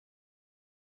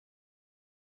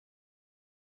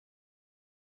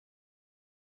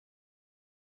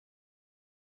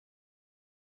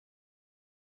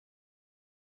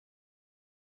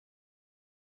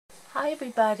Hi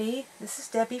everybody, this is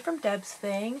Debbie from Deb's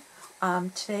Thing.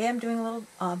 Today I'm doing a little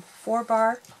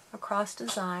 4-bar across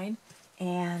design,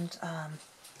 and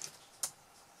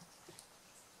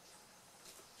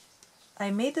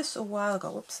I made this a while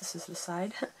ago. Whoops, this is the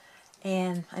side.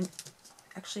 And I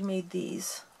actually made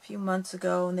these a few months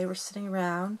ago, and they were sitting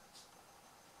around,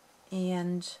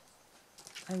 and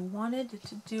I wanted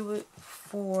to do it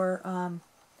for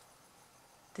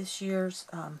this year's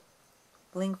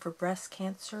Bling for Breast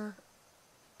Cancer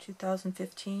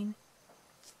 2015.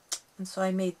 And so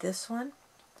I made this one,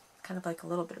 kind of like a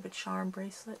little bit of a charm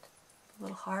bracelet,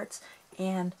 little hearts.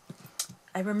 And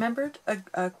I remembered at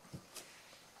the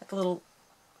little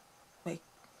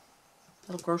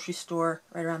grocery store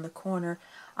right around the corner,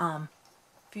 a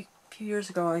few years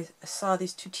ago I saw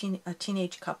these a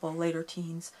teenage couple, later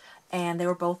teens, and they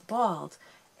were both bald,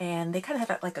 and they kind of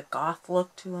had like a goth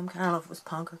look to them. I don't know if it was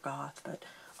punk or goth, but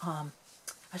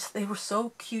they were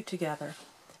so cute together,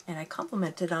 and I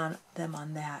complimented on them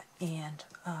on that. And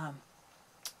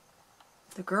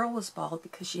the girl was bald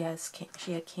because she had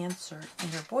cancer, and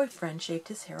her boyfriend shaved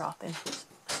his hair off in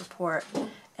support,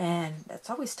 and that's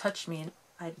always touched me. And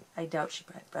I doubt she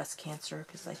had breast cancer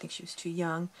because I think she was too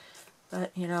young,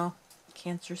 but you know,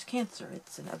 cancer's cancer.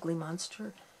 It's an ugly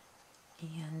monster,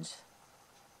 and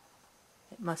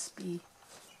it must be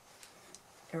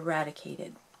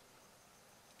eradicated.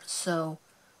 So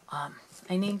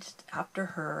I named it after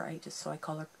her. I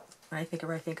call her, when I think of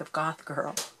her, I think of Goth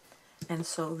Girl. And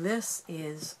so this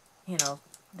is, you know,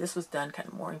 this was done kind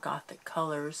of more in gothic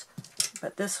colors,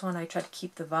 but this one I tried to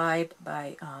keep the vibe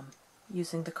by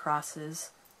using the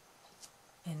crosses,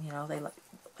 and you know, they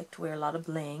like to wear a lot of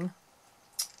bling,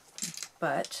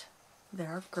 but there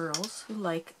are girls who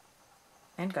like,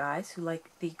 and guys who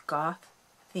like the goth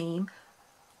theme,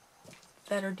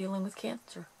 that are dealing with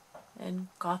cancer, and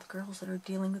goth girls that are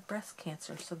dealing with breast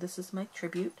cancer. So this is my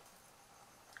tribute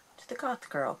to the Goth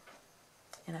Girl,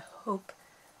 and I hope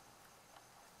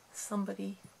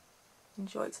somebody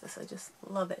enjoys this. I just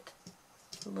love it.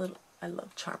 I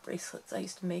love charm bracelets. I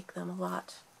used to make them a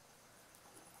lot.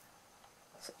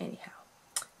 So anyhow,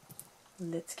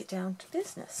 let's get down to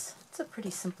business. It's a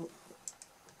pretty simple,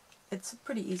 it's a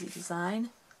pretty easy design.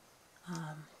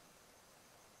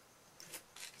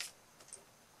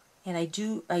 And I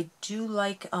do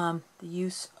like the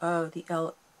use of the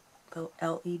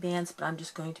LE bands, but I'm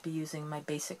just going to be using my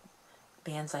basic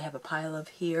bands I have a pile of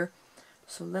here.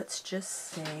 So let's just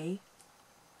say,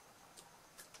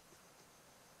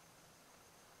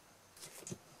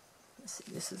 let's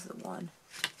see, this is the one.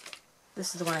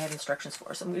 This is the one I have instructions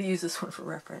for, so I'm going to use this one for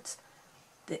reference.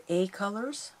 The A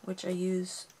colors, which I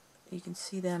use, you can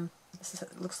see them, this is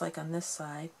what it looks like on this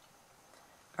side,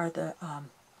 are the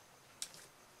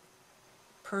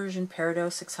Persian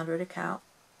Peridot 600 account,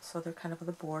 so they're kind of on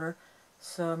the border.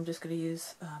 So I'm just going to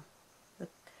use the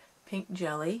pink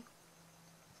jelly.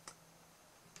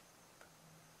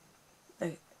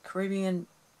 The Caribbean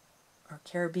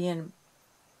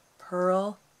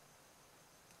pearl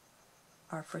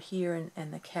are for here,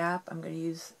 and the cap I'm going to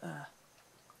use the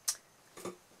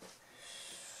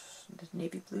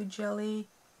navy blue jelly.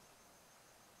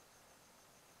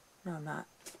 No, I'm not.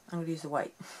 I'm going to use the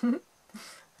white.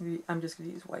 I'm just going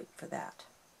to use white for that.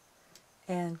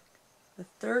 And the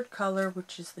third color,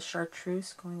 which is the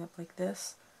chartreuse going up like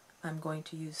this, I'm going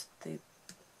to use the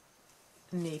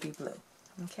navy blue.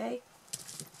 Okay?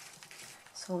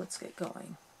 So let's get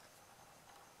going.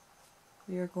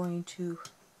 We are going to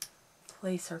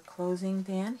place our closing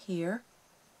band here.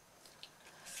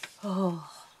 Oh.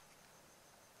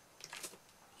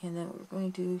 And then we're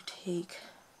going to take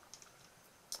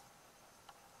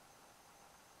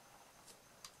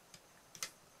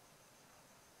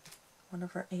one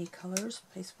of our A colors,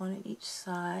 place one on each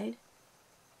side,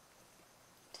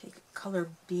 take color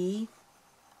B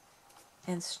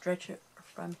and stretch it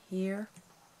from here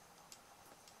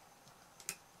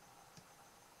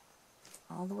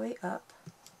all the way up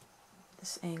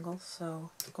this angle,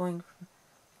 so going from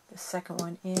the second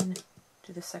one in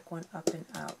to the second one up and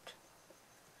out.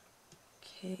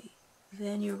 Okay,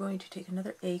 then you're going to take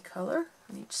another A color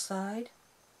on each side,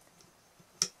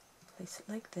 place it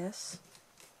like this.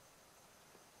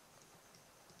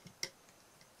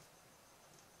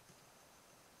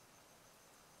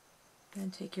 Then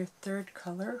take your third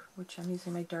color, which I'm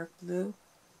using my dark blue,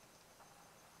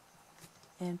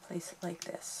 and place it like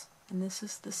this. And this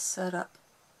is the setup.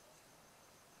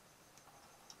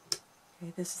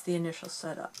 Okay, this is the initial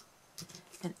setup.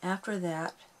 And after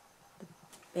that, the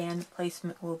band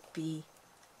placement will be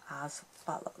as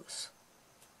follows.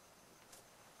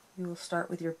 You will start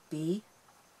with your B,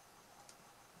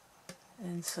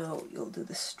 And so you'll do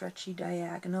the stretchy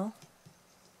diagonal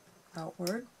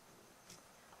outward.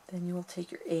 Then you will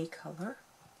take your A color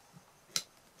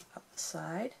up the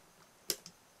side.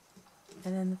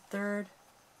 And then the third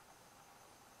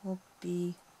will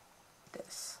be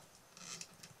this.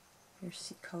 Your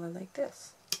C color like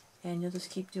this. And you'll just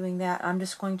keep doing that. I'm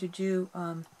just going to do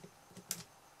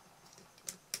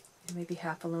maybe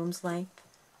half a loom's length.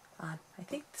 I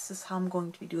think this is how I'm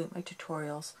going to be doing my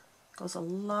tutorials. It goes a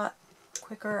lot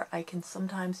quicker. I can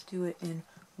sometimes do it in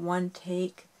one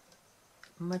take.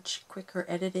 Much quicker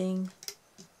editing.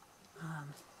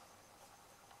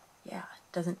 Yeah,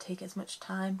 it doesn't take as much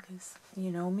time because, you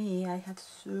know me, I have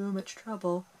so much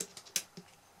trouble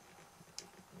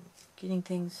getting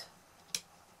things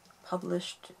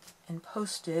published and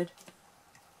posted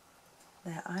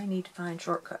that I need to find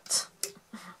shortcuts.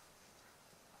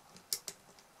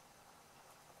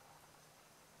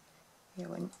 Yeah,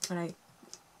 when I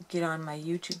get on my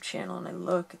YouTube channel and I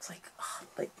look, it's like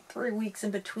 3 weeks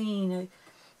in between,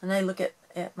 and I look at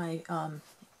my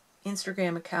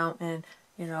Instagram account, and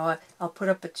you know, I'll put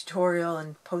up a tutorial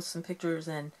and post some pictures,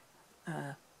 and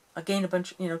I gain a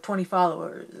bunch, 20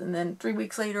 followers, and then 3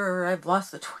 weeks later I've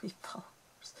lost the 20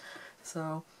 followers.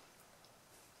 So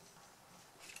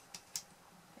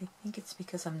I think it's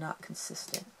because I'm not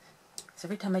consistent. Because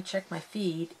every time I check my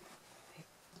feed,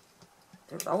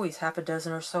 there's always half a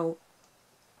dozen or so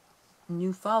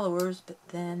new followers, but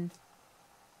then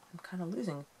I'm kind of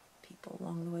losing people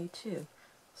along the way too.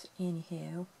 So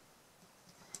anyhow,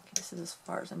 okay, this is as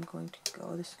far as I'm going to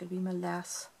go. This is going to be my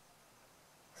last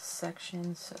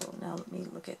section, so now let me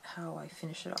look at how I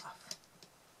finish it off.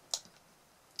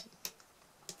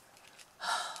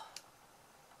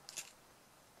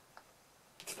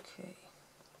 Okay.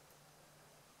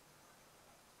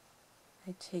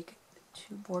 I take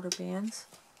 2 border bands,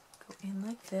 go in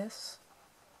like this,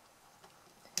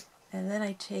 and then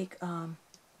I take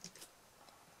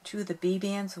 2 of the B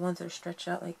bands, the ones that are stretched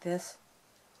out like this,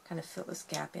 kind of fill this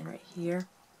gap in right here,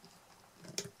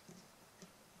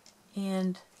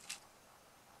 and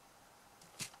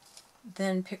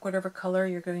then pick whatever color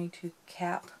you're going to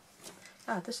cap.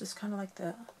 This is kind of like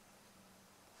there's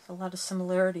a lot of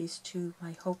similarities to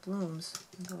my Hope looms,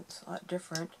 though it's a lot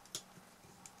different.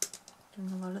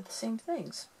 Doing a lot of the same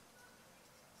things.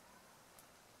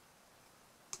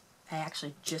 I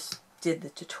actually just did the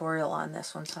tutorial on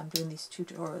this one, so I'm doing these 2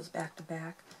 tutorials back to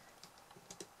back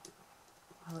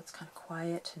while it's kind of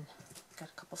quiet and got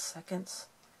a couple seconds.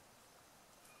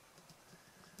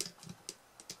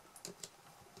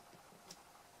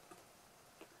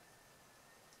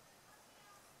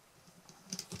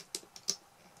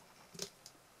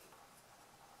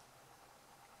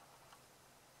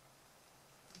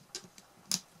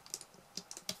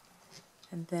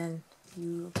 And then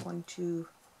you're going to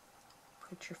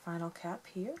put your final cap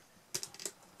here.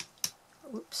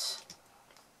 Oops.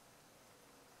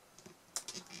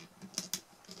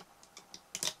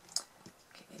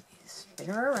 Okay, spin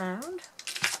her around.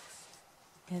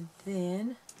 And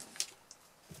then,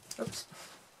 oops.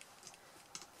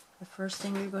 The first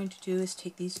thing we're going to do is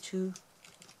take these 2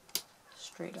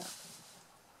 straight up.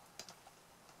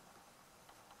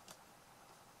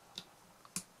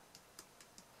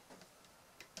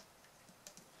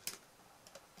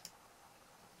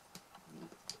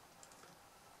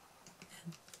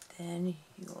 Then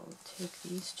you'll take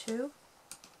these 2,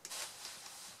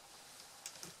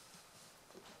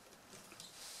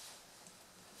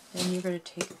 then you're going to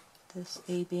take this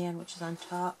A band, which is on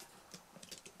top,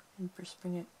 and just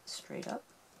bring it straight up.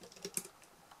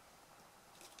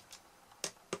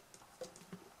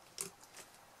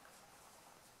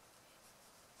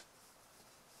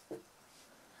 Let's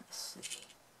see.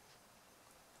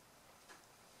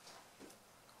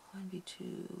 1,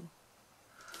 2.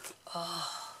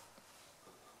 Oh.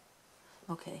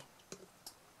 Okay,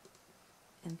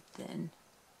 and then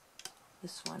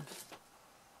this one,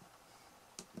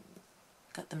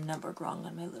 got them numbered wrong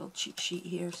on my little cheat sheet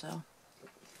here, so.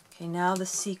 Okay, now the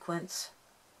sequence,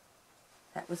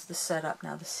 that was the setup.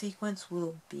 Now the sequence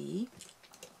will be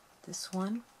this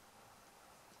one,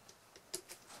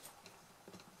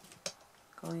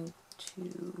 going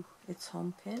to its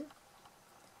home pin.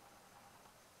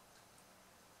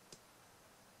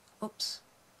 Oops.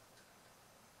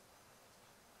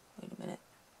 Wait a minute.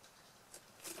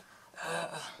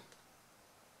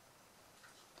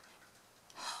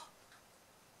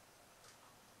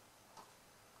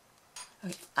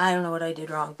 Okay, I don't know what I did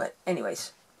wrong, but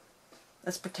anyways,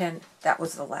 let's pretend that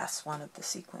was the last one of the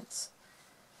sequence.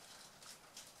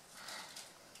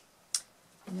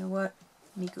 You know what?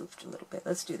 Me goofed a little bit.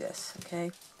 Let's do this,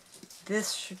 okay?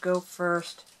 This should go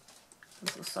first. I'm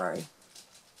so sorry.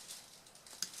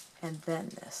 And then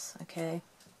this, okay?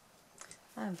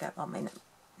 I've got all my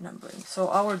numbering. So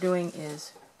all we're doing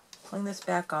is pulling this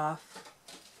back off.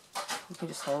 You can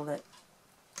just hold it.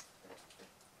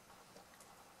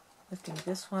 Lifting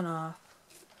this one off.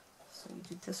 So you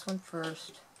do this one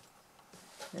first,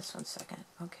 this one second,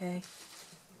 okay?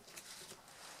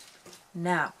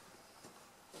 Now,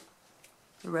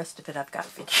 the rest of it I've got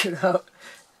figured out.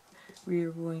 We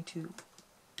are going to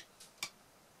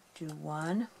do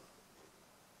 1,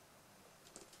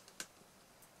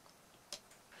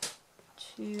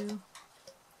 2,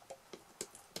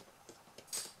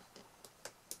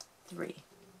 3.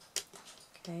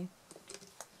 Okay.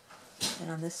 And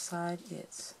on this side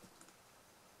it's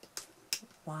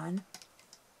 1,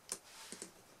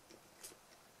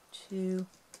 2,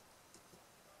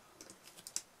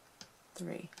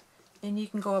 3. And you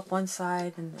can go up one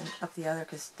side and then up the other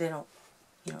because they don't,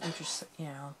 they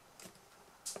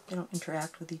don't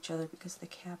interact with each other because the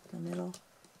cap in the middle.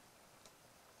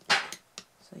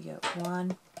 So you get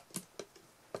 1,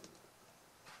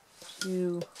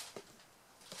 2,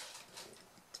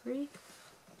 3.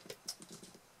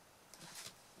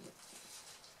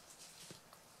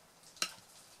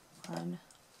 One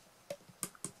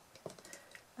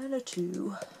and a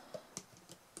 2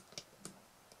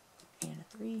 and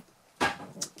a 3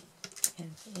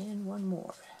 and then one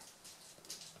more.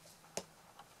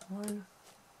 1,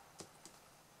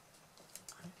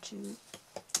 2,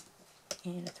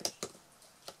 and a 3.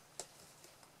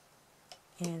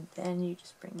 And then you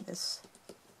just bring this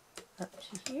up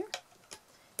to here.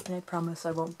 And I promise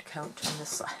I won't count on this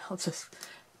side. I'll just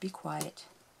be quiet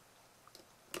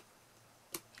and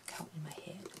count in my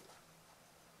head.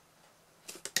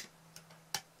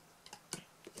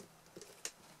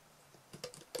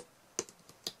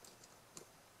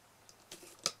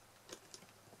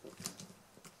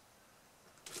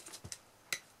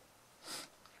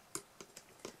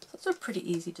 It's a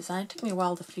pretty easy design. It took me a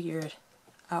while to figure it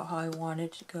out how I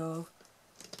wanted to go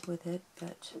with it,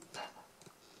 but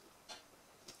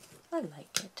I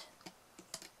like it.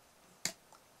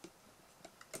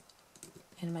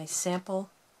 And my sample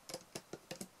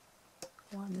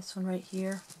one, this one right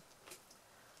here,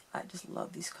 I just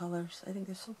love these colors. I think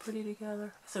they're so pretty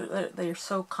together. So they're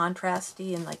so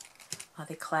contrasty and like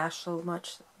they clash so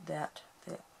much that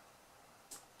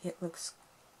it looks,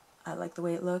 I like the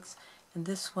way it looks. And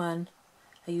this one,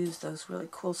 I used those really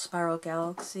cool Spiral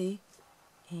Galaxy.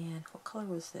 And what color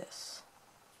was this?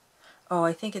 Oh,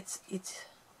 I think it's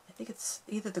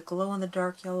either the glow in the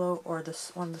dark yellow or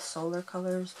one of the solar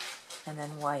colors, and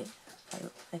then white. I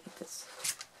think it's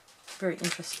very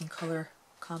interesting color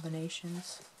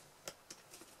combinations.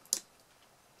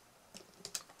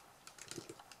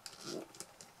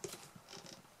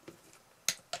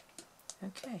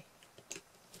 Okay,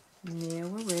 now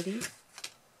we're ready.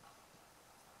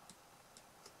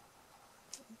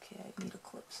 Okay, I need a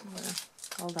clip somewhere.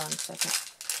 Hold on a second.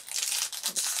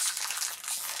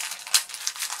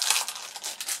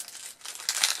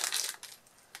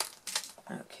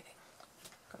 Okay,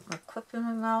 got my clip in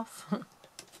my mouth.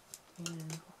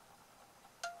 And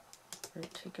ready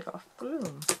to take it off the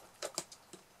loom.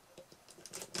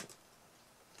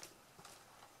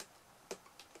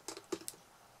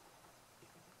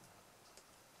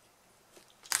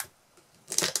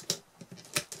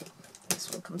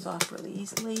 This one comes off really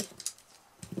easily.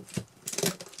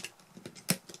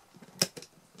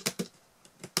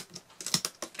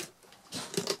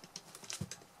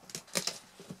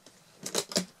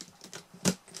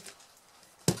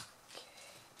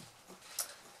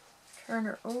 Turn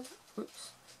her over.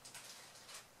 Oops.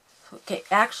 Okay,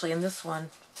 actually in this one,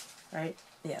 right?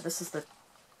 Yeah, this is the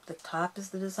top is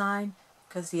the design,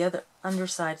 because the other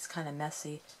underside is kind of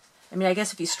messy. I mean, I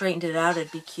guess if you straightened it out,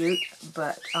 it'd be cute,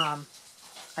 but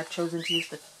I've chosen to use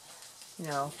the,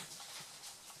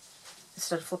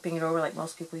 instead of flipping it over like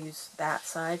most people use that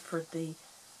side for the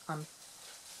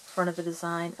front of the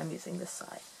design, I'm using this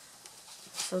side.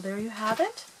 So there you have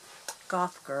it,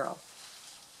 Goth Girl.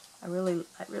 I really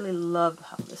love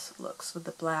how this looks with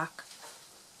the black,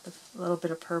 a little bit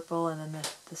of purple, and then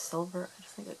the silver. I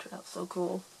just think it turned out so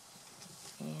cool.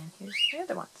 And here's the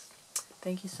other ones.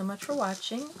 Thank you so much for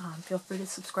watching. Feel free to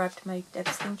subscribe to my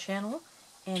Deb's Thing channel,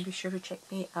 and be sure to check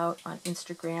me out on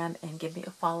Instagram and give me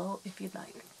a follow if you'd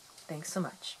like. Thanks so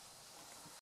much.